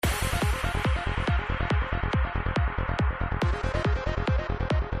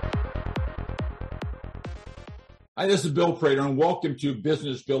Hi, this is Bill Prater, and welcome to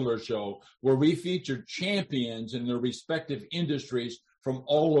Business Builder Show, where we feature champions in their respective industries from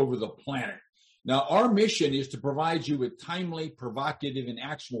all over the planet. Now, our mission is to provide you with timely, provocative, and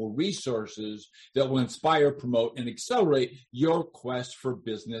actionable resources that will inspire, promote, and accelerate your quest for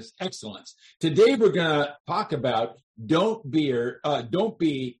business excellence. Today, we're going to talk about don't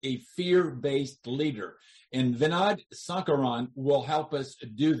be a fear-based leader, and Vinod Sankaran will help us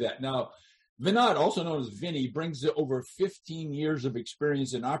do that. Now, Vinod, also known as Vinny, brings over 15 years of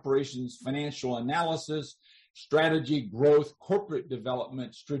experience in operations, financial analysis, strategy, growth, corporate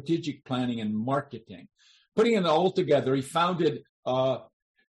development, strategic planning, and marketing. Putting it all together, he founded MBW,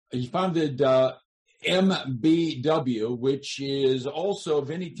 which is also,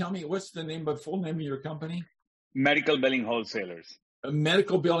 Vinny, tell me, what's the full name of your company? Medical Billing Wholesalers.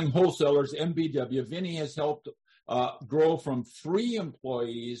 Medical Billing Wholesalers, MBW. Vinny has helped grow from 3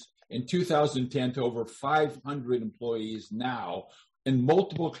 employees in 2010 to over 500 employees now in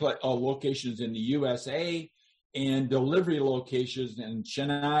multiple locations in the USA and delivery locations in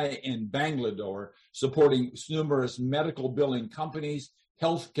Chennai and Bangalore, supporting numerous medical billing companies,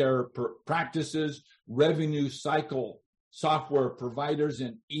 healthcare practices, revenue cycle software providers,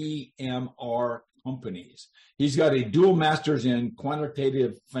 and EMR companies. He's got a dual master's in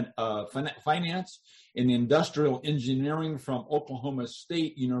quantitative finance in industrial engineering from Oklahoma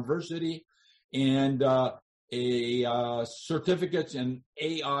State University, and a certificates in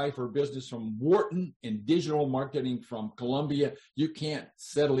AI for business from Wharton and digital marketing from Columbia. You can't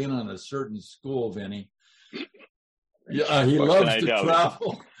settle in on a certain school, Vinny. He loves to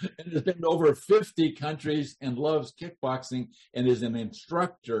travel and has been to over 50 countries and loves kickboxing and is an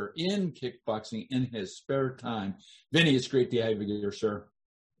instructor in kickboxing in his spare time. Vinny, it's great to have you here, sir.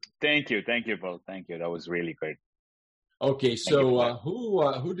 Thank you, Bill. Thank you. That was really great. Okay, so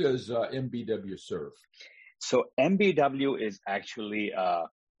who does MBW serve? So MBW is actually a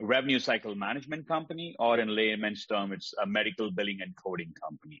revenue cycle management company, or in layman's term, it's a medical billing and coding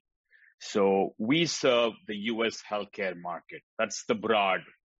company. So we serve the U.S. healthcare market. That's the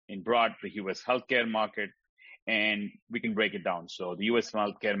the U.S. healthcare market, and we can break it down. So the U.S.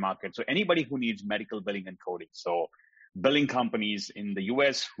 healthcare market, so anybody who needs medical billing and coding. So billing companies in the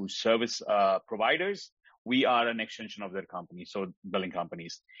U.S. who service providers, we are an extension of their company, so billing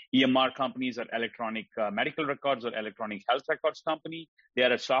companies. EMR companies are electronic medical records or electronic health records company. They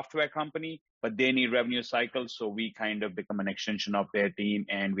are a software company, but they need revenue cycles, so we kind of become an extension of their team,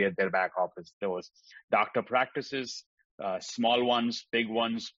 and we are their back office. Those doctor practices, small ones, big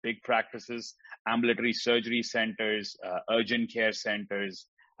practices, ambulatory surgery centers, urgent care centers,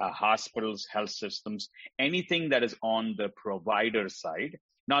 hospitals, health systems, anything that is on the provider side,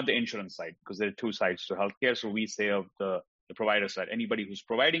 not the insurance side, because there are 2 sides to healthcare. So we say of the provider side, anybody who's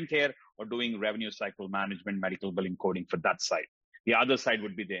providing care or doing revenue cycle management, medical billing coding for that side. The other side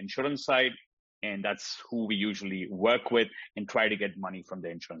would be the insurance side, and that's who we usually work with and try to get money from the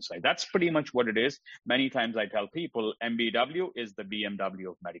insurance side. That's pretty much what it is. Many times I tell people MBW is the BMW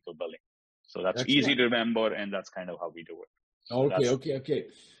of medical billing. So that's easy to remember, and that's kind of how we do it. Okay.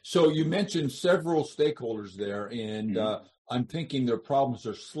 So you mentioned several stakeholders there, and I'm thinking their problems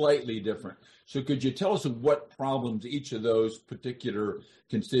are slightly different. So could you tell us what problems each of those particular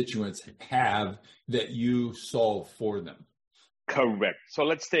constituents have that you solve for them? Correct. So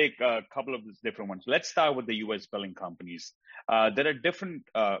let's take a couple of these different ones. Let's start with the U.S. billing companies. There are different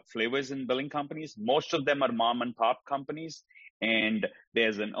flavors in billing companies. Most of them are mom and pop companies, and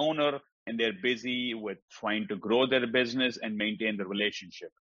there's an owner, and they're busy with trying to grow their business and maintain the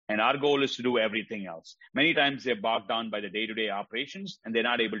relationship. And our goal is to do everything else. Many times they're bogged down by the day-to-day operations, and they're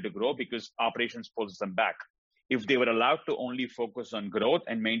not able to grow because operations pulls them back. If they were allowed to only focus on growth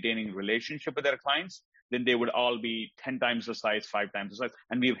and maintaining relationship with their clients, then they would all be 10 times the size, 5 times the size.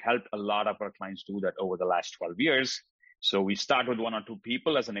 And we've helped a lot of our clients do that over the last 12 years. So we start with 1 or 2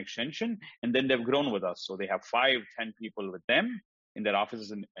 people as an extension, and then they've grown with us. So they have 5, 10 people with them in their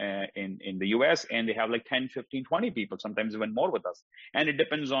offices in the US, and they have like 10, 15, 20 people, sometimes even more with us. And it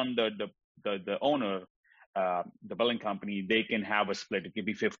depends on the owner, the billing company. They can have a split. It could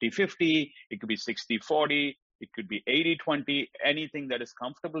be 50-50, it could be 60-40, it could be 80-20, anything that is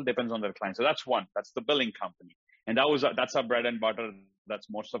comfortable depends on their client. So that's one, that's the billing company. And that's our bread and butter. That's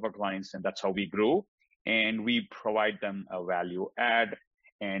most of our clients, and that's how we grew. And we provide them a value add,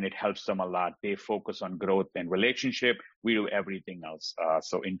 and it helps them a lot. They focus on growth and relationship. We do everything else.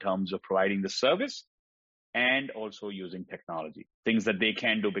 So in terms of providing the service and also using technology, things that they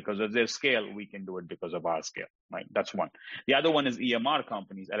can do because of their scale, we can do it because of our scale, right? That's one. The other one is EMR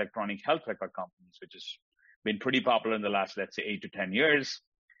companies, electronic health record companies, which has been pretty popular in the last, let's say, 8 to 10 years.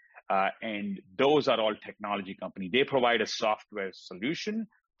 And those are all technology companies. They provide a software solution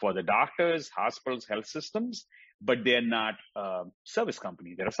for the doctors, hospitals, health systems, but they're not a service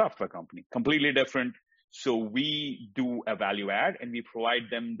company. They're a software company, completely different. So we do a value add and we provide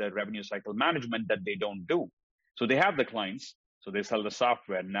them the revenue cycle management that they don't do. So they have the clients, so they sell the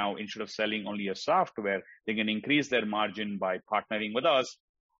software. Now, instead of selling only a software, they can increase their margin by partnering with us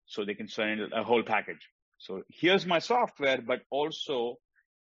so they can sell a whole package. So here's my software, but also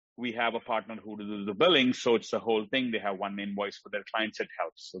we have a partner who does the billing. So it's the whole thing. They have one invoice for their clients. It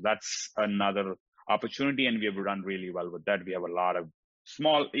helps. So that's another opportunity. And we have done really well with that. We have a lot of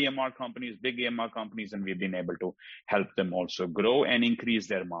small EMR companies, big EMR companies, and we've been able to help them also grow and increase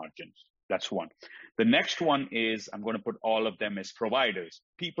their margins. That's one. The next one is I'm going to put all of them as providers,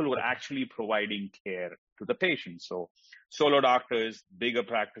 people who are actually providing care to the patient. So solo doctors, bigger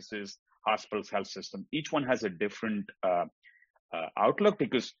practices, hospitals, health system, each one has a different outlook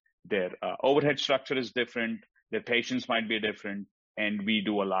because their overhead structure is different, their patients might be different, and we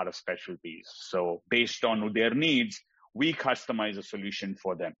do a lot of specialties. So based on their needs, we customize a solution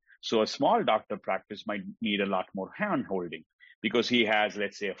for them. So a small doctor practice might need a lot more hand-holding because he has,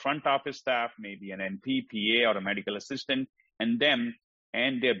 let's say, a front office staff, maybe an NP, PA, or a medical assistant, and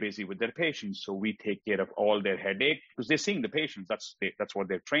they're busy with their patients. So we take care of all their headache because they're seeing the patients. That's what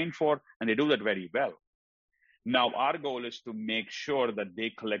they're trained for, and they do that very well. Now, our goal is to make sure that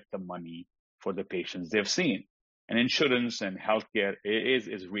they collect the money for the patients they've seen. And insurance and healthcare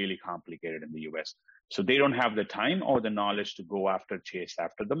is really complicated in the US. So they don't have the time or the knowledge to chase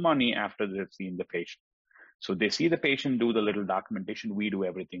after the money after they've seen the patient. So they see the patient, do the little documentation. We do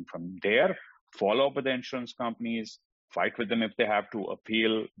everything from there, follow up with the insurance companies, fight with them if they have to,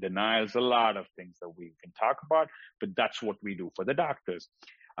 appeal, denials, a lot of things that we can talk about. But that's what we do for the doctors.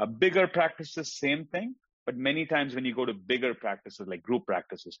 Bigger practices, same thing. But many times when you go to bigger practices, like group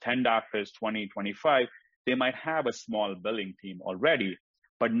practices, 10 doctors, 20, 25, they might have a small billing team already,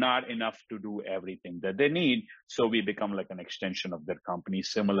 but not enough to do everything that they need. So we become like an extension of their company,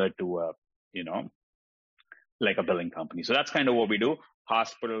 similar to like a billing company. So that's kind of what we do.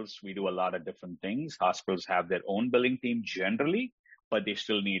 Hospitals, we do a lot of different things. Hospitals have their own billing team generally, but they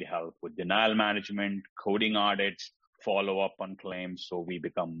still need help with denial management, coding audits, follow up on claims. So we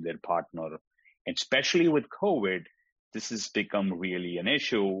become their partner. And especially with COVID, this has become really an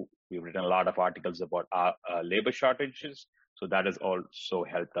issue. We've written a lot of articles about labor shortages. So that has also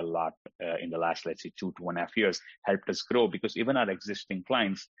helped a lot in the last, let's say, 2.5 years, helped us grow because even our existing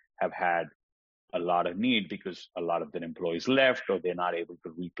clients have had a lot of need because a lot of their employees left or they're not able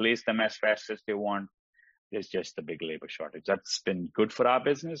to replace them as fast as they want. There's just a big labor shortage. That's been good for our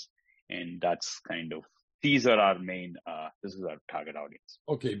business. And that's these are our main, this is our target audience.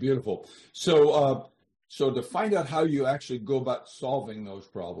 Okay, beautiful. So to find out how you actually go about solving those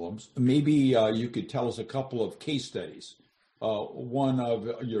problems, maybe you could tell us a couple of case studies. One of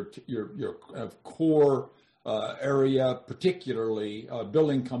your core area, particularly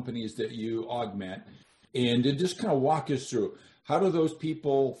billing companies that you augment, and to just kind of walk us through, how do those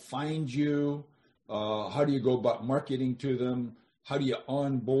people find you? How do you go about marketing to them? How do you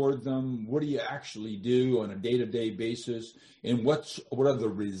onboard them? What do you actually do on a day-to-day basis? And what are the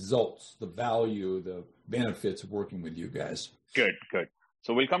results, the value, the benefits of working with you guys? Good.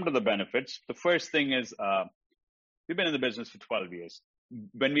 So we'll come to the benefits. The first thing is we've been in the business for 12 years.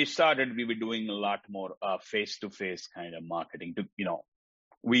 When we started, we were doing a lot more face-to-face kind of marketing.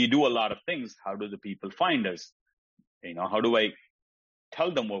 We do a lot of things. How do the people find us? How do I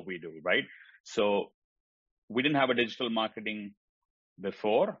tell them what we do, right? So we didn't have a digital marketing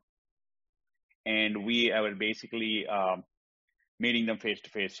before, and we were basically meeting them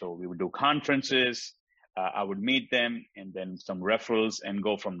face-to-face. So we would do conferences. I would meet them and then some referrals and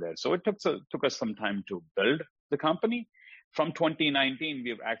go from there. So it took us some time to build the company. From 2019,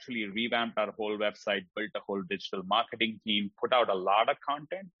 we've actually revamped our whole website, built a whole digital marketing team, put out a lot of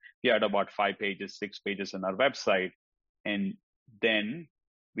content. We had about 5 pages, 6 pages on our website. And then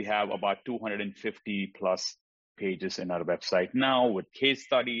we have about 250 plus pages in our website now with case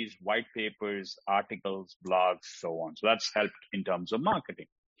studies, white papers, articles, blogs, so on. So that's helped in terms of marketing.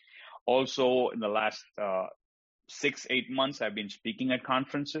 Also, in the last 6-8 months, I've been speaking at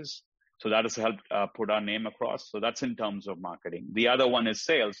conferences. So that has helped put our name across. So that's in terms of marketing. The other one is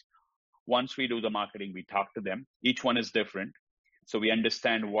sales. Once we do the marketing, we talk to them. Each one is different. So we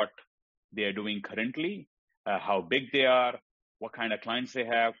understand what they are doing currently, how big they are, what kind of clients they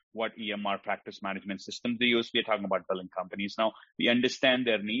have, what EMR practice management systems they use. We're talking about billing companies now. We understand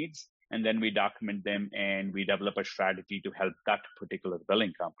their needs, and then we document them, and we develop a strategy to help that particular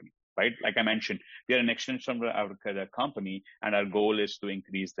billing company right? Like I mentioned, we are an extension of our company, and our goal is to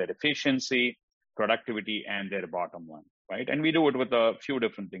increase their efficiency, productivity, and their bottom line, right? And we do it with a few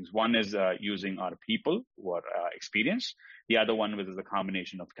different things. One is using our people who are experienced. The other one is a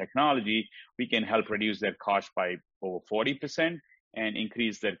combination of technology. We can help reduce their cost by over 40% and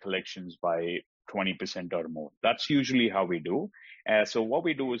increase their collections by 20% or more. That's usually how we do. So what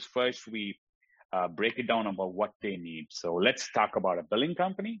we do is first we break it down about what they need. So let's talk about a billing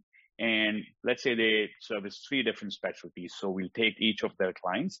company. And let's say they service 3 different specialties. So we'll take each of their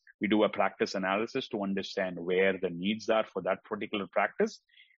clients. We do a practice analysis to understand where the needs are for that particular practice.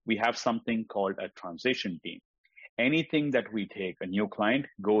 We have something called a transition team. Anything that we take, a new client,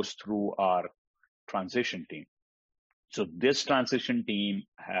 goes through our transition team. So this transition team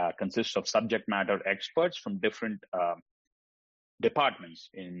consists of subject matter experts from different departments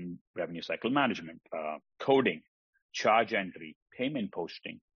in revenue cycle management, coding, charge entry, payment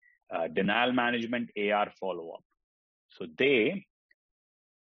posting, denial management, AR follow-up. So they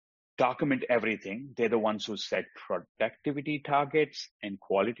document everything. They're the ones who set productivity targets and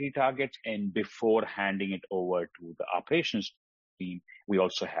quality targets. And before handing it over to the operations team, we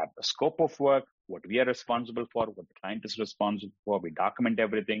also have the scope of work, what we are responsible for, what the client is responsible for. We document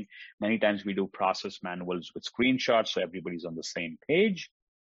everything. Many times we do process manuals with screenshots so everybody's on the same page.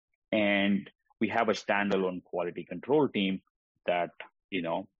 And we have a standalone quality control team that,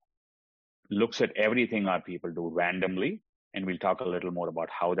 looks at everything our people do randomly. And we'll talk a little more about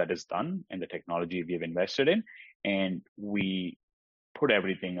how that is done and the technology we've invested in. And we put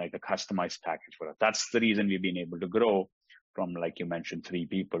everything like a customized package for it. That's the reason we've been able to grow from, like you mentioned, 3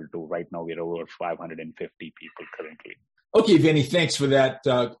 people to right now we're over 550 people currently. Okay, Vinny, thanks for that.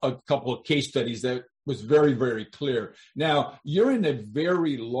 A couple of case studies that was very, very clear. Now, you're in a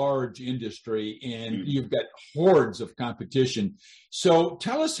very large industry and you've got hordes of competition. So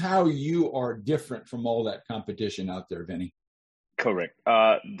tell us how you are different from all that competition out there, Vinny. Correct.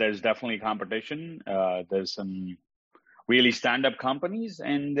 There's definitely competition. There's some really stand-up companies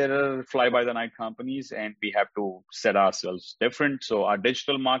and there are fly-by-the-night companies, and we have to set ourselves different. So our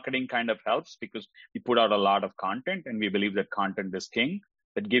digital marketing kind of helps because we put out a lot of content and we believe that content is king.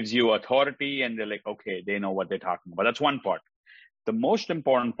 That gives you authority and they're like, okay, they know what they're talking about. That's one part. The most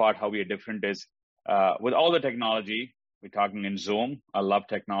important part, how we are different is with all the technology, we're talking in Zoom. I love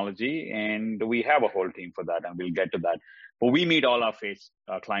technology and we have a whole team for that and we'll get to that. But we meet all our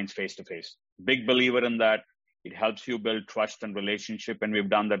clients face-to-face. Big believer in that. It helps you build trust and relationship. And we've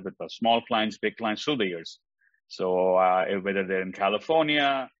done that with the small clients, big clients through the years. So whether they're in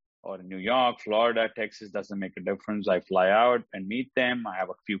California or in New York, Florida, Texas, doesn't make a difference. I fly out and meet them. I have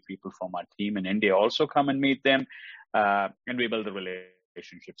a few people from our team in India also come and meet them. And we build a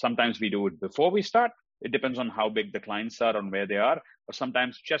relationship. Sometimes we do it before we start. It depends on how big the clients are and where they are. Or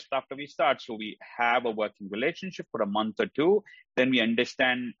sometimes just after we start. So we have a working relationship for a month or 2. Then we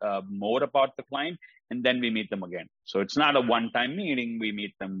understand more about the client. And then we meet them again. So it's not a one-time meeting. We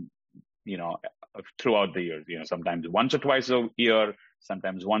meet them, throughout the year. Sometimes once or twice a year,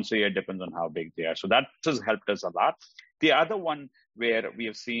 sometimes once a year, depends on how big they are. So that has helped us a lot. The other one where we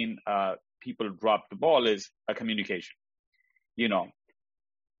have seen people drop the ball is a communication. We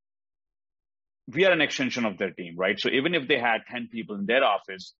are an extension of their team, right? So even if they had 10 people in their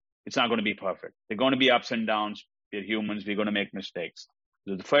office, it's not going to be perfect. They're going to be ups and downs. We're humans. We're going to make mistakes.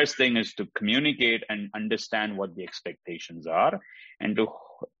 So the first thing is to communicate and understand what the expectations are and to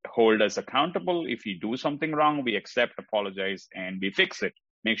hold us accountable. If you do something wrong, we accept, apologize, and we fix it.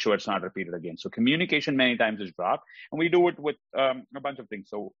 Make sure it's not repeated again. So communication many times is dropped, and we do it with a bunch of things.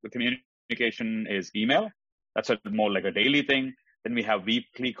 So the communication is email. That's more like a daily thing. Then we have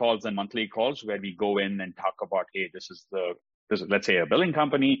weekly calls and monthly calls where we go in and talk about, hey, this is let's say a billing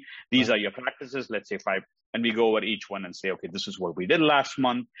company. These are your practices. Let's say 5. And we go over each one and say, okay, this is what we did last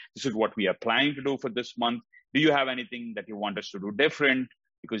month. This is what we are planning to do for this month. Do you have anything that you want us to do different?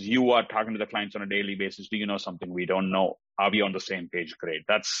 Because you are talking to the clients on a daily basis. Do you know something we don't know? Are we on the same page? Great.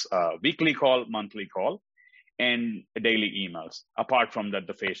 That's a weekly call, monthly call, and daily emails. Apart from that,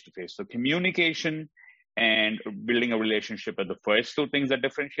 the face-to-face. So communication and building a relationship are the first 2 things that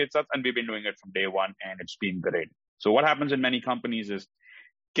differentiates us. And we've been doing it from day one, and it's been great. So what happens in many companies is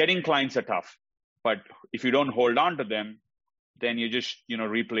getting clients are tough. But if you don't hold on to them, then you're just,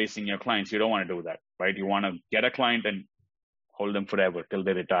 replacing your clients. You don't want to do that, right? You want to get a client and hold them forever till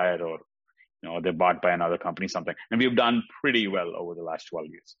they retire or, they're bought by another company, something. And we've done pretty well over the last 12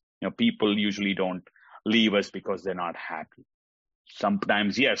 years. People usually don't leave us because they're not happy.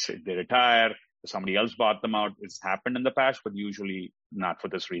 Sometimes, yes, they retire, somebody else bought them out. It's happened in the past, but usually not for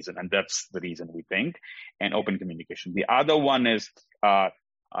this reason. And that's the reason we think. And open communication. The other one is,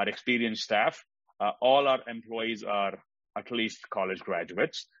 our experienced staff. All our employees are at least college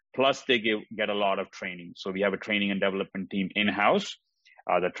graduates. Plus, they get a lot of training. So we have a training and development team in-house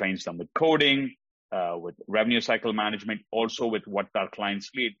that trains them with coding, with revenue cycle management, also with what our clients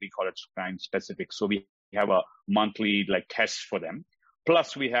need. We call it client specific. So we have a monthly test for them.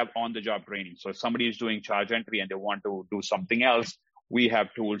 Plus, we have on-the-job training. So if somebody is doing charge entry and they want to do something else, we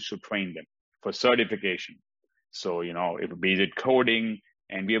have tools to train them for certification. So, it be it coding,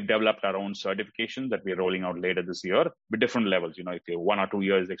 and we have developed our own certification that we're rolling out later this year with different levels. If you have 1 or 2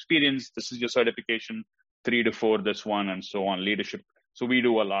 years experience, this is your certification, 3 to 4, this one, and so on, leadership. So we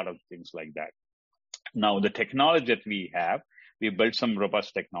do a lot of things like that. Now, the technology that we have, we built some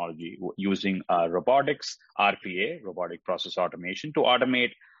robust technology using robotics, RPA, robotic process automation, to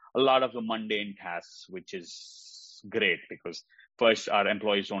automate a lot of the mundane tasks, which is great because first, our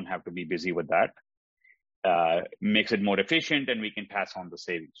employees don't have to be busy with that. Makes it more efficient, and we can pass on the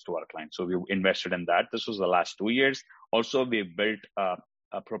savings to our clients. So we invested in that. This was the last 2 years. Also, we built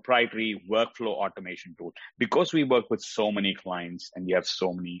a proprietary workflow automation tool. Because we work with so many clients and we have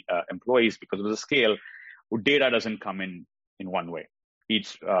so many employees, because of the scale, data doesn't come in one way.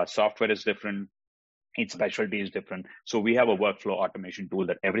 Each software is different. Each specialty is different. So we have a workflow automation tool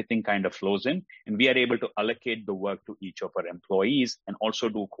that everything kind of flows in, and we are able to allocate the work to each of our employees and also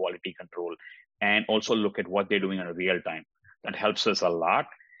do quality control and also look at what they're doing in real time. That helps us a lot.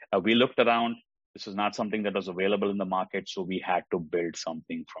 We looked around. This is not something that was available in the market, so we had to build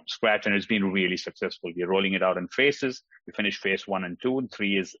something from scratch, and it's been really successful. We're rolling it out in phases. We finished phase 1 and 2, and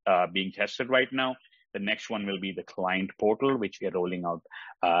 3 is being tested right now. The next one will be the client portal, which we are rolling out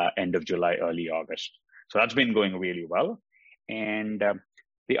end of July, early August. So that's been going really well. And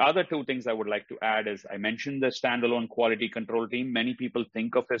the other 2 things I would like to add is I mentioned the standalone quality control team. Many people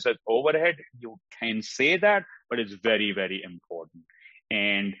think of this as overhead. You can say that, but it's very, very important.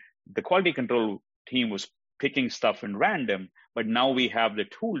 And the quality control team was picking stuff in random, but now we have the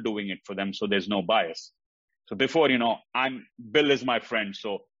tool doing it for them, so there's no bias. So before, Bill is my friend,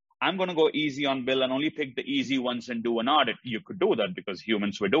 so I'm going to go easy on Bill and only pick the easy ones and do an audit. You could do that because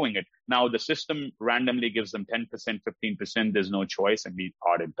humans were doing it. Now the system randomly gives them 10%, 15%. There's no choice, and we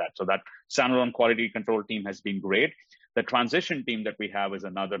audit that. So that standalone quality control team has been great. The transition team that we have is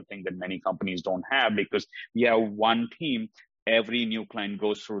another thing that many companies don't have, because we have one team. Every new client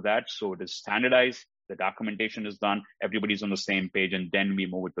goes through that. So it is standardized. The documentation is done. Everybody's on the same page, and then we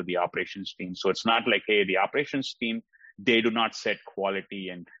move it to the operations team. So it's not like, hey, the operations team, they do not set quality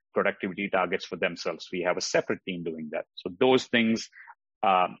and productivity targets for themselves. We have a separate team doing that. So those things,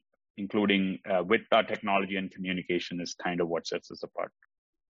 including with our technology and communication, is kind of what sets us apart.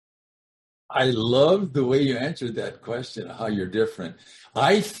 I love the way you answered that question, how you're different.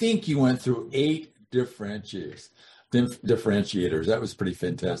 I think you went through 8 differentiators. That was pretty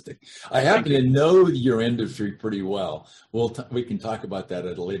fantastic. I happen to know your industry pretty well. We can talk about that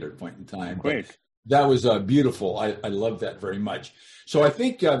at a later point in time. Great. That was beautiful. I love that very much. So I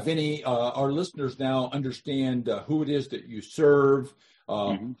think, Vinny, our listeners now understand who it is that you serve,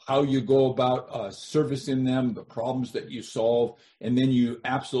 how you go about servicing them, the problems that you solve, and then you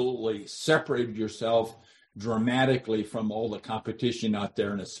absolutely separated yourself dramatically from all the competition out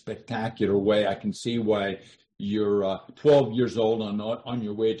there in a spectacular way. I can see why you're 12 years old on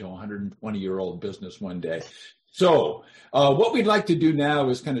your way to a 120-year-old business one day. So what we'd like to do now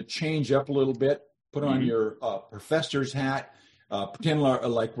is kind of change up a little bit, put on your professor's hat, pretend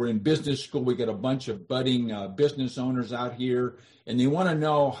like we're in business school. We got a bunch of budding business owners out here, and they want to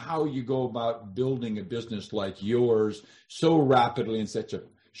know how you go about building a business like yours so rapidly in such a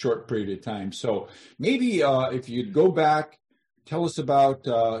short period of time. So maybe if you'd go back, tell us about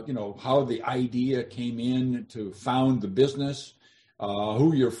how the idea came in to found the business,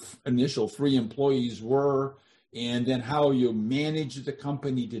 who your initial 3 employees were, and then how you manage the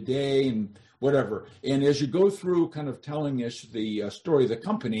company today and whatever. And as you go through kind of telling us the story of the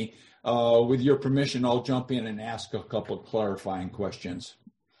company, with your permission, I'll jump in and ask a couple of clarifying questions.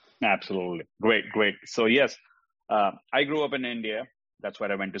 Absolutely. Great. So yes, I grew up in India. That's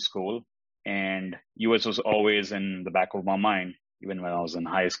where I went to school. And US was always in the back of my mind, even when I was in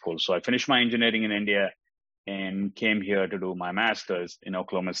high school. So I finished my engineering in India and came here to do my master's in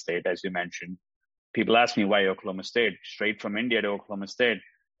Oklahoma State, as you mentioned. People ask me why Oklahoma State, straight from India to Oklahoma State.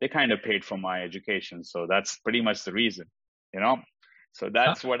 They kind of paid for my education. So that's pretty much the reason, So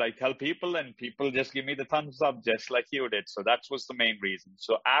that's what I tell people, and people just give me the thumbs up, just like you did. So that was the main reason.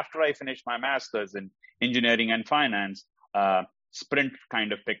 So after I finished my master's in engineering and finance, Sprint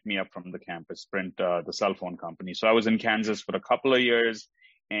kind of picked me up from the campus, Sprint, the cell phone company. So I was in Kansas for a couple of years,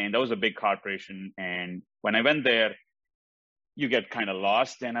 and that was a big corporation. And when I went there, you get kind of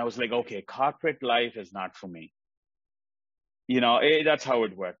lost. And I was like, okay, corporate life is not for me. That's how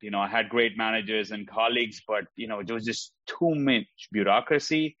it worked. I had great managers and colleagues, but, there was just too much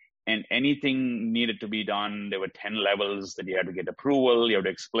bureaucracy, and anything needed to be done. There were 10 levels that you had to get approval, you had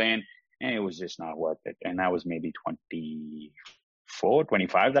to explain, and it was just not worth it. And I was maybe 24,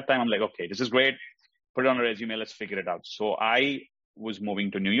 25 that time. I'm like, okay, this is great. Put it on a resume. Let's figure it out. So I was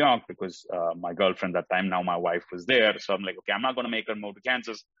moving to New York because my girlfriend at that time, now my wife, was there. So I'm like, okay, I'm not going to make her move to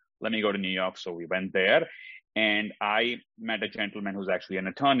Kansas. Let me go to New York. So we went there. And I met a gentleman who's actually an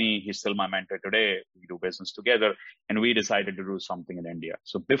attorney. He's still my mentor today. We do business together. And we decided to do something in India.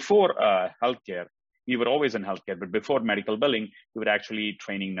 So before healthcare, we were always in healthcare, but before medical billing, we were actually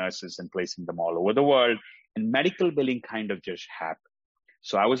training nurses and placing them all over the world. And medical billing kind of just happened.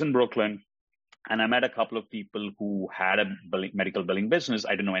 So I was in Brooklyn, and I met a couple of people who had a medical billing business.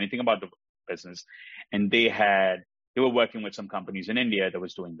 I didn't know anything about the business. And they were working with some companies in India that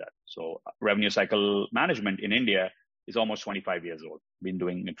was doing that. So revenue cycle management in India is almost 25 years old. Been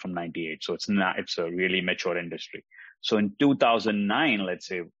doing it from 98. So it's a really mature industry. So in 2009, let's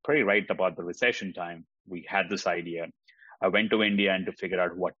say, pretty right about the recession time, we had this idea. I went to India and to figure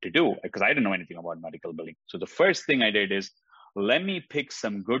out what to do because I didn't know anything about medical billing. So the first thing I did is, let me pick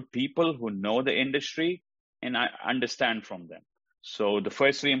some good people who know the industry and I understand from them. So the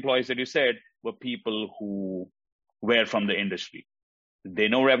first 3 employees that you said were people who were from the industry. They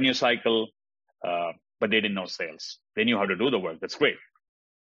know revenue cycle, but they didn't know sales. They knew how to do the work. That's great.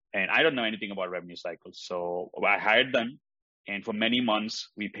 And I don't know anything about revenue cycles. So I hired them. And for many months,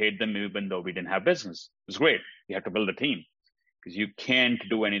 we paid them even though we didn't have business. It was great. You have to build a team because you can't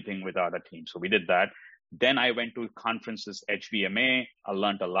do anything without a team. So we did that. Then I went to conferences, HVMA. I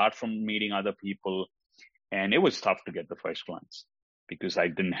learned a lot from meeting other people. And it was tough to get the first clients because I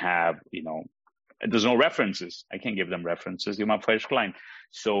didn't have, there's no references. I can't give them references. You're my first client.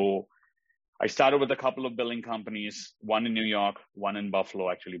 So I started with a couple of billing companies, one in New York, one in Buffalo,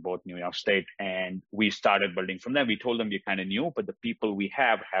 actually both New York State. And we started building from there. We told them we're kind of new, but the people we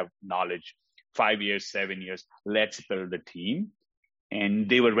have knowledge, 5 years, 7 years. Let's build a team. And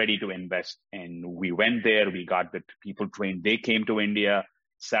they were ready to invest. And we went there. We got the people trained. They came to India,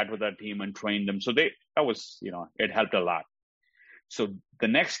 sat with our team and trained them. So it helped a lot. So the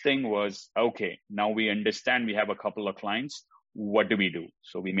next thing was, okay, now we understand we have a couple of clients. What do we do?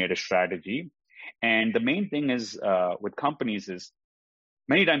 So we made a strategy. And the main thing is with companies is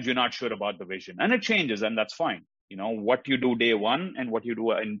many times you're not sure about the vision and it changes, and that's fine. What you do day 1 and what you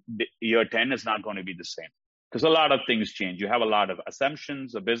do in year 10 is not going to be the same because a lot of things change. You have a lot of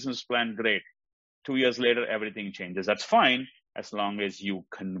assumptions, a business plan, great. 2 years later, everything changes. That's fine as long as you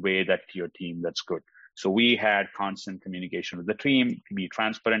convey that to your team. That's good. So we had constant communication with the team, to be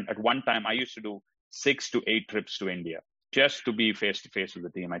transparent. At one time, I used to do 6 to 8 trips to India just to be face-to-face with the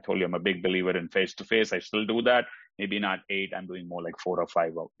team. I told you I'm a big believer in face-to-face. I still do that. Maybe not 8. I'm doing more like 4 or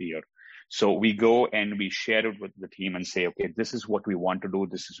 5 a year. So we go and we share it with the team and say, okay, this is what we want to do.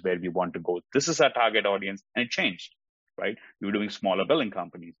 This is where we want to go. This is our target audience. And it changed, right? We were doing smaller billing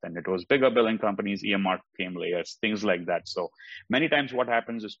companies. Then it was bigger billing companies, EMR came layers, things like that. So many times what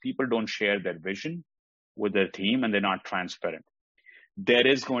happens is people don't share their vision with their team and they're not transparent. There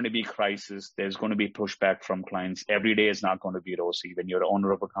is going to be crisis. There's going to be pushback from clients. Every day is not going to be rosy. When you're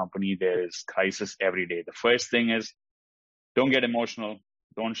owner of a company, there is crisis every day. The first thing is don't get emotional.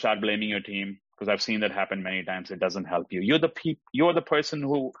 Don't start blaming your team because I've seen that happen many times. It doesn't help you. You're the person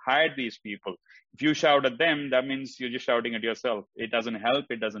who hired these people. If you shout at them, that means you're just shouting at yourself. It doesn't help.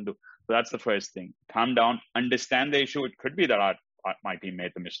 It doesn't do. So that's the first thing. Calm down. Understand the issue. It could be that my team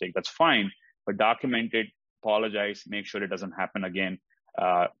made the mistake. That's fine. But document it. Apologize. Make sure it doesn't happen again.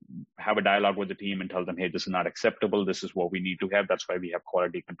 Have a dialogue with the team and tell them, hey, this is not acceptable. This is what we need to have. That's why we have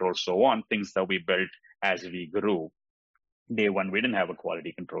quality control, so on. Things that we built as we grew. Day 1, we didn't have a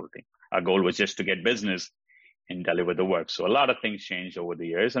quality control team. Our goal was just to get business and deliver the work. So a lot of things changed over the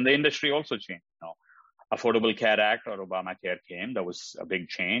years, and the industry also changed. Affordable Care Act or Obamacare came. That was a big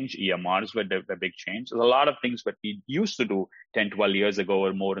change. EMRs were a big change. There's a lot of things that we used to do 10, 12 years ago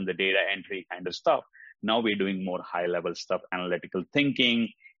were more in the data entry kind of stuff. Now we're doing more high-level stuff, analytical thinking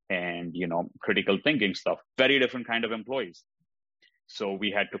and, critical thinking stuff. Very different kind of employees. So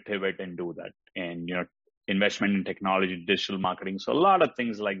we had to pivot and do that. And, investment in technology, digital marketing. So a lot of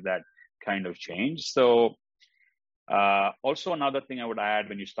things like that kind of change. So also another thing I would add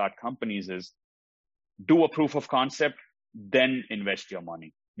when you start companies is do a proof of concept, then invest your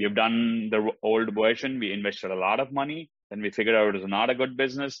money. We have done the old version. We invested a lot of money. Then we figured out it was not a good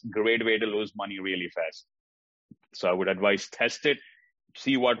business. Great way to lose money really fast. So I would advise test it,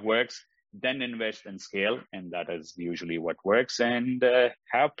 see what works, then invest and scale. And that is usually what works. And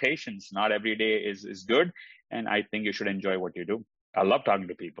have patience. Not every day is good. And I think you should enjoy what you do. I love talking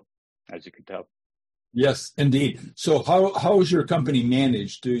to people, as you can tell. Yes, indeed. So how is your company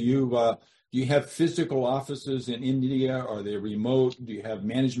managed? Do you have physical offices in India? Are they remote? Do you have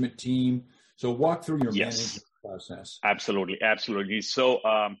management team? So walk through your management process. Absolutely. So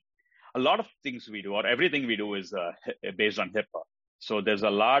a lot of things we do, or everything we do, is based on HIPAA. So there's a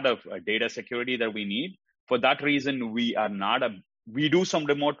lot of data security that we need. For that reason, we do some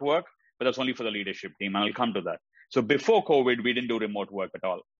remote work, but that's only for the leadership team. And I'll come to that. So before COVID, we didn't do remote work at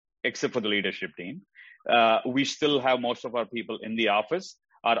all, except for the leadership team. We still have most of our people in the office.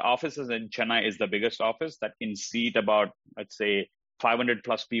 Our offices in Chennai is the biggest office that can seat about, let's say, 500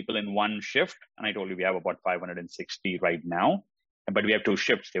 plus people in one shift. And I told you we have about 560 right now, but we have two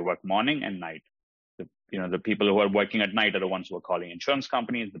shifts. They work morning and night. The people who are working at night are the ones who are calling insurance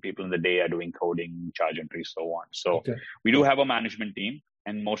companies. The people in the day are doing coding, charge entry, so on. So we do have a management team,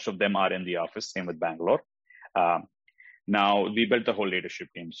 and most of them are in the office. Same with Bangalore. Now we built the whole leadership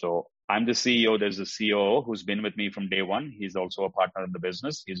team. So I'm the CEO. There's a COO who's been with me from day one. He's also a partner in the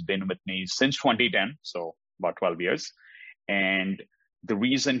business. He's been with me since 2010, so about 12 years. And the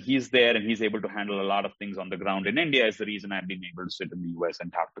reason he's there and he's able to handle a lot of things on the ground in India is the reason I've been able to sit in the US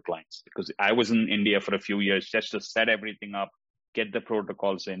and talk to clients, because I was in India for a few years just to set everything up, get the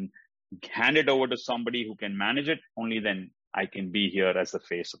protocols in, hand it over to somebody who can manage it. Only then I can be here as the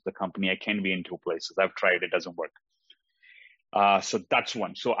face of the company. I can be in two places. I've tried, it doesn't work. So that's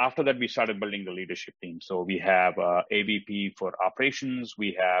one. So after that, we started building the leadership team. So we have AVP for operations.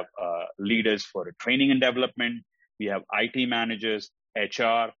 We have leaders for training and development. We have IT managers,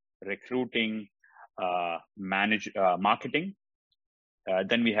 HR, recruiting, marketing.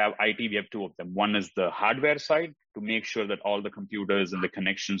 Then we have IT. We have two of them. One is the hardware side to make sure that all the computers and the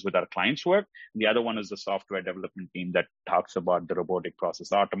connections with our clients work. The other one is the software development team that talks about the robotic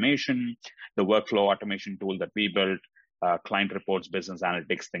process automation, the workflow automation tool that we built, client reports, business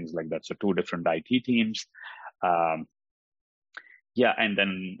analytics, things like that. So two different IT teams. And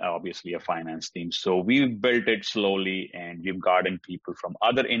then obviously a finance team. So we've built it slowly, and we've gotten people from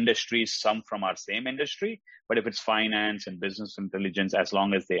other industries, some from our same industry. But if it's finance and business intelligence, as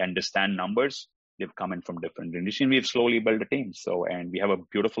long as they understand numbers, they've come in from different industries. And we've slowly built a team. And we have a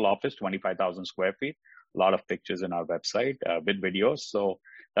beautiful office, 25,000 square feet, a lot of pictures in our website with videos. So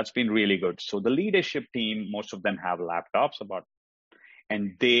that's been really good. So the leadership team, most of them have laptops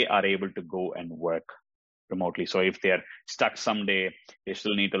and they are able to go and work remotely. So if they're stuck someday, they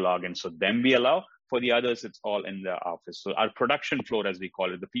still need to log in. So then we allow. For the others, it's all in the office. So our production floor, as we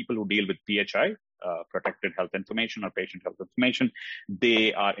call it, the people who deal with PHI, protected health information or patient health information,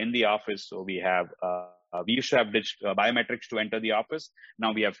 they are in the office. So we have, we used to have biometrics to enter the office.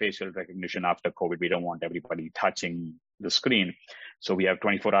 Now we have facial recognition after COVID. We don't want everybody touching the screen. So we have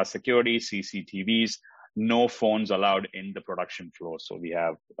 24-hour security, CCTVs, no phones allowed in the production floor. So we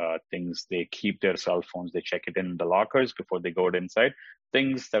have things, they keep their cell phones, they check it in the lockers before they go inside.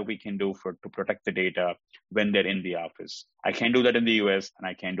 Things that we can do to protect the data when they're in the office. I can't do that in the US, and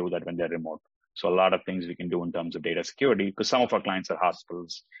I can't do that when they're remote. So a lot of things we can do in terms of data security, because some of our clients are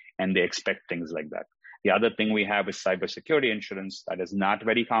hospitals and they expect things like that. The other thing we have is cybersecurity insurance. That is not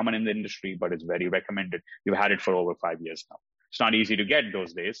very common in the industry, but it's very recommended. We've had it for over 5 years now. It's not easy to get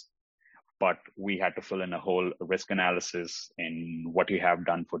those days, but we had to fill in a whole risk analysis and what you have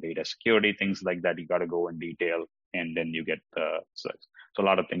done for data security, things like that. You got to go in detail, and then you get so a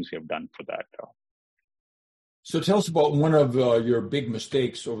lot of things we have done for that. So tell us about one of your big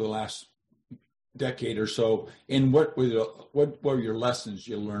mistakes over the last decade or so, and what were your lessons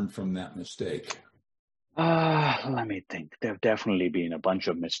you learned from that mistake? Let me think. There have definitely been a bunch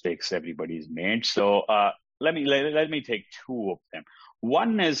of mistakes everybody's made. So let me take two of them.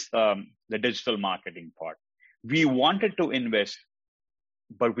 One is the digital marketing part. We wanted to invest,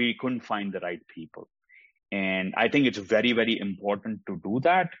 but we couldn't find the right people. And I think it's very, very important to do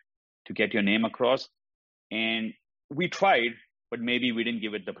that, to get your name across. And we tried, but maybe we didn't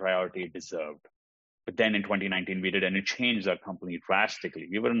give it the priority it deserved. But then in 2019, we did, and it changed our company drastically.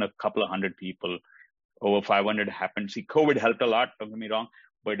 We were in a couple of hundred people. Over 500 happened. See, COVID helped a lot, don't get me wrong,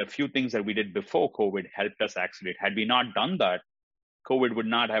 but a few things that we did before COVID helped us accelerate. Had we not done that, COVID would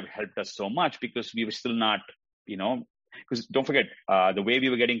not have helped us so much, because we were still not, because don't forget, the way we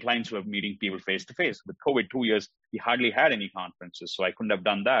were getting clients were meeting people face to face. With COVID 2 years, we hardly had any conferences, so I couldn't have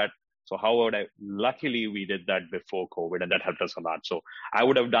done that. So luckily we did that before COVID, and that helped us a lot. So I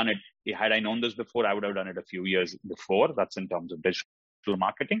would have done it, had I known this before, I would have done it a few years before. That's in terms of digital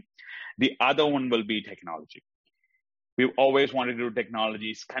marketing. The other one will be technology. We've always wanted to do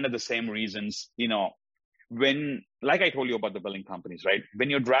technologies, kind of the same reasons, when, like I told you about the billing companies, right? When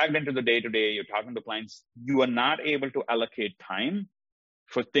you're dragged into the day-to-day, you're talking to clients, you are not able to allocate time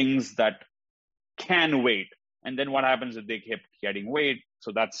for things that can wait. And then what happens is they kept getting wait.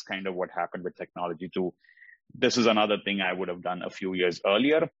 So that's kind of what happened with technology too. This is another thing I would have done a few years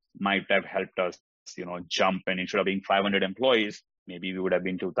earlier, might have helped us, jump, and instead of being 500 employees, maybe we would have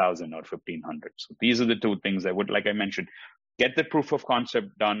been 2,000 or 1,500. So these are the two things I would, like I mentioned, get the proof of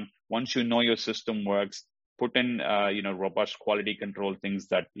concept done. Once you know your system works, put in, robust quality control things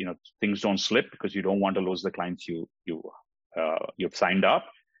that, things don't slip, because you don't want to lose the clients you've signed up.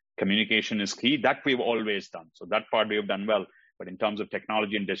 Communication is key. That we've always done. So that part we have done well. But in terms of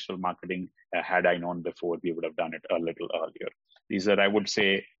technology and digital marketing, had I known before, we would have done it a little earlier. These are, I would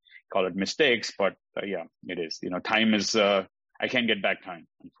say, call it mistakes, but yeah, it is. Time is, I can't get back time,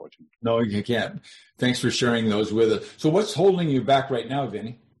 unfortunately. No, you can't. Thanks for sharing those with us. So what's holding you back right now,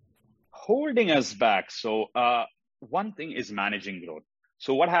 Vinny? Holding us back. So one thing is managing growth.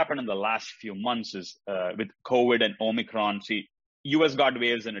 So what happened in the last few months is with COVID and Omicron, US got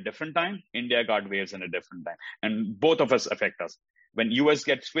waves in a different time, India got waves in a different time. And both of us affect us. When US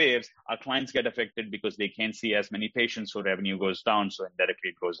gets waves, our clients get affected because they can't see as many patients, so revenue goes down, so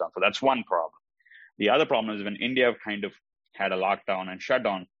indirectly it goes down. So that's one problem. The other problem is when India kind of had a lockdown and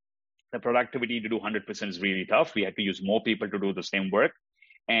shutdown, the productivity to do 100% is really tough. We had to use more people to do the same work.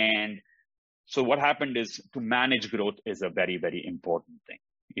 And so what happened is, to manage growth is a very, very important thing.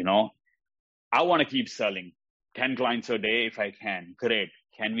 I want to keep selling 10 clients a day if I can. Great.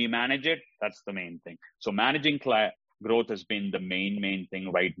 Can we manage it? That's the main thing. So managing growth has been the main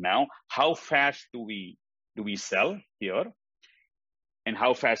thing right now. How fast do we sell here? And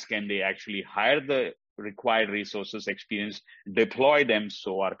how fast can they actually hire the required resources, experience, deploy them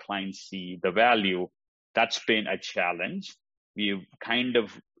so our clients see the value? That's been a challenge. We've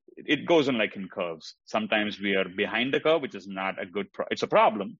it goes in like in curves. Sometimes we are behind the curve, which is not a good, it's a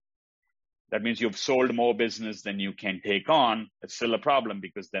problem. That means you've sold more business than you can take on. It's still a problem,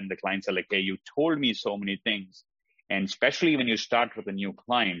 because then the clients are like, hey, you told me so many things. And especially when you start with a new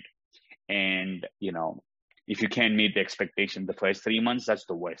client and, if you can't meet the expectation the first 3 months, that's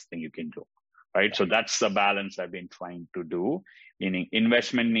the worst thing you can do, right? So that's the balance I've been trying to do, meaning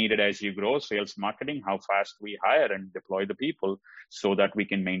investment needed as you grow, sales, marketing, how fast we hire and deploy the people so that we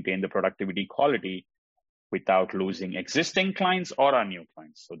can maintain the productivity quality without losing existing clients or our new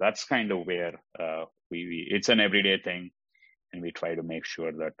clients. So that's kind of where it's an everyday thing, and we try to make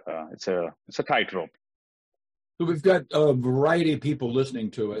sure that it's a tightrope. So we've got a variety of people listening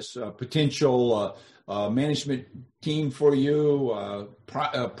to us, potential management team for you,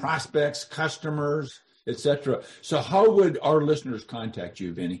 prospects, customers, etc. So how would our listeners contact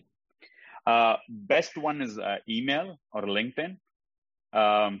you, Vinny? Best one is email or LinkedIn.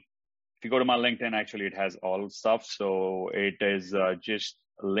 If you go to my LinkedIn, actually, it has all stuff. So it is just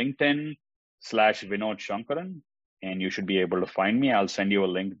LinkedIn /Vinod Sankaran, and you should be able to find me. I'll send you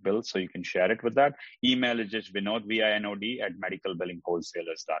a link, Bill, so you can share it with that. Email is just Vinod, Vinod,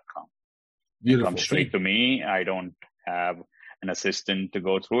 @medicalbillingwholesalers.com. Beautiful. It comes straight to me. I don't have an assistant to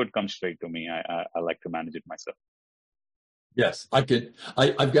go through. It comes straight to me. I like to manage it myself. Yes, I've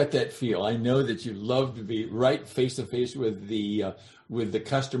got that feel. I know that you love to be right face to face with the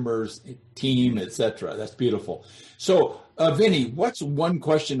customers, team, etc. That's beautiful. So, Vinny, what's one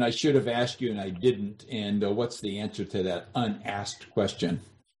question I should have asked you and I didn't, and what's the answer to that unasked question?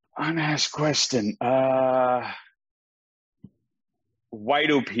 Unasked question. Why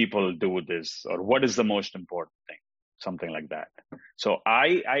do people do this, or what is the most important thing? Something like that. So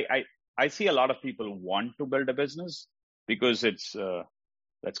I see a lot of people want to build a business because it's,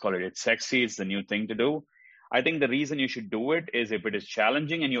 let's call it, it's sexy, it's the new thing to do. I think the reason you should do it is if it is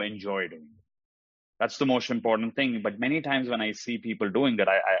challenging and you enjoy doing it. That's the most important thing. But many times when I see people doing that,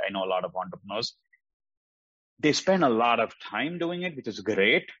 I know a lot of entrepreneurs, they spend a lot of time doing it, which is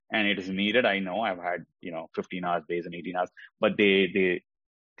great, and it is needed. I know I've had, 15 hours days and 18 hours, but they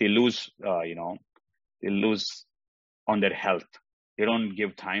lose, they lose on their health. They don't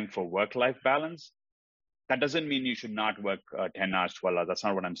give time for work-life balance. That doesn't mean you should not work 10 hours, 12 hours. That's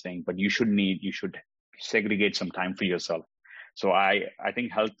not what I'm saying. But you should segregate some time for yourself. So I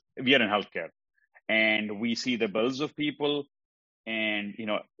think we are in healthcare, and we see the bills of people. And,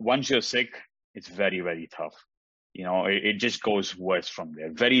 once you're sick, it's very, very tough. It just goes worse from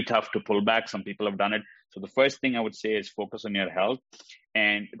there. Very tough to pull back. Some people have done it. So the first thing I would say is focus on your health.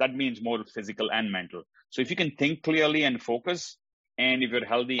 And that means more physical and mental. So if you can think clearly and focus, and if you're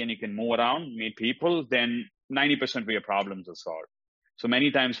healthy and you can move around, meet people, then 90% of your problems are solved. So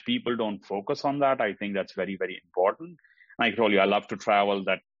many times people don't focus on that. I think that's very, very important. Like I told you, I love to travel.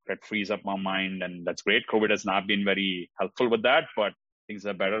 That frees up my mind, and that's great. COVID has not been very helpful with that, but things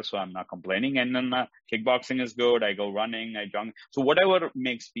are better, so I'm not complaining. And then kickboxing is good. I go running, I jog. So whatever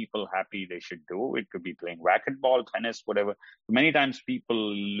makes people happy, they should do. It could be playing racquetball, tennis, whatever. Many times people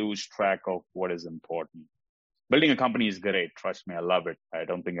lose track of what is important. Building a company is great. Trust me, I love it. I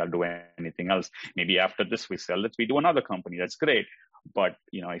don't think I'll do anything else. Maybe after this we sell it, we do another company. That's great. But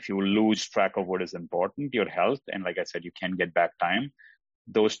if you lose track of what is important, your health, and like I said, you can get back time.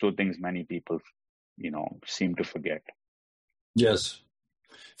 Those two things many people, seem to forget. Yes.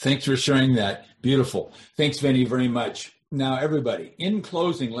 Thanks for sharing that. Beautiful. Thanks, Vinny, very much. Now, everybody, in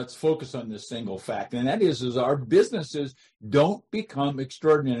closing, let's focus on this single fact, and that is our businesses don't become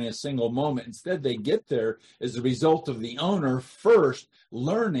extraordinary in a single moment. Instead, they get there as a result of the owner first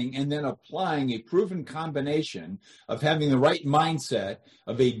learning and then applying a proven combination of having the right mindset,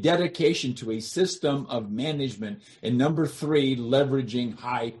 of a dedication to a system of management, and number 3, leveraging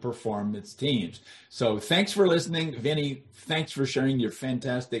high-performance teams. So thanks for listening. Vinny, thanks for sharing your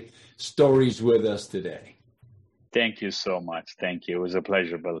fantastic stories with us today. Thank you so much. Thank you. It was a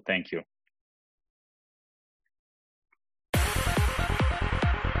pleasure, Bill. Thank you.